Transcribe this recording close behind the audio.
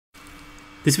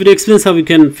This video explains how we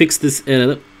can fix this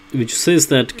error which says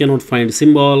that cannot find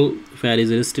symbol, var is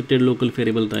a restricted local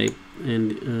variable type,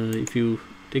 and if you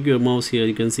take your mouse here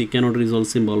you can see cannot resolve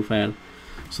symbol var.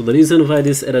 So the reason why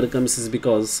this error comes is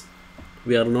because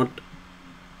we are not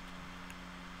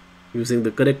using the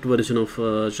correct version of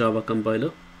Java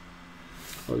compiler,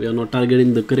 or we are not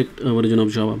targeting the correct version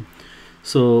of Java.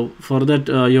 So for that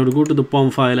you have to go to the POM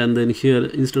file, and then here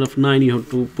instead of 9 you have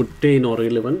to put 10 or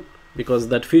 11, because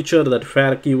that feature, that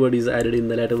var keyword, is added in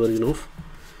the later version of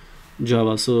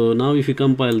Java. So now if you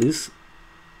compile this,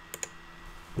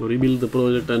 rebuild the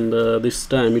project, and this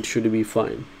time it should be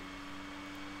fine.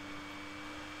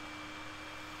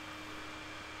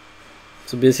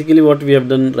 So basically what we have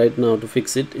done right now to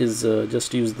fix it is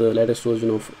just use the latest version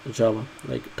of Java,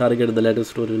 like target the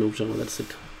latest version of Java, that's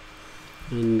it.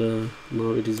 And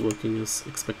now it is working as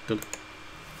expected.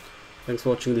 Thanks for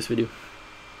watching this video.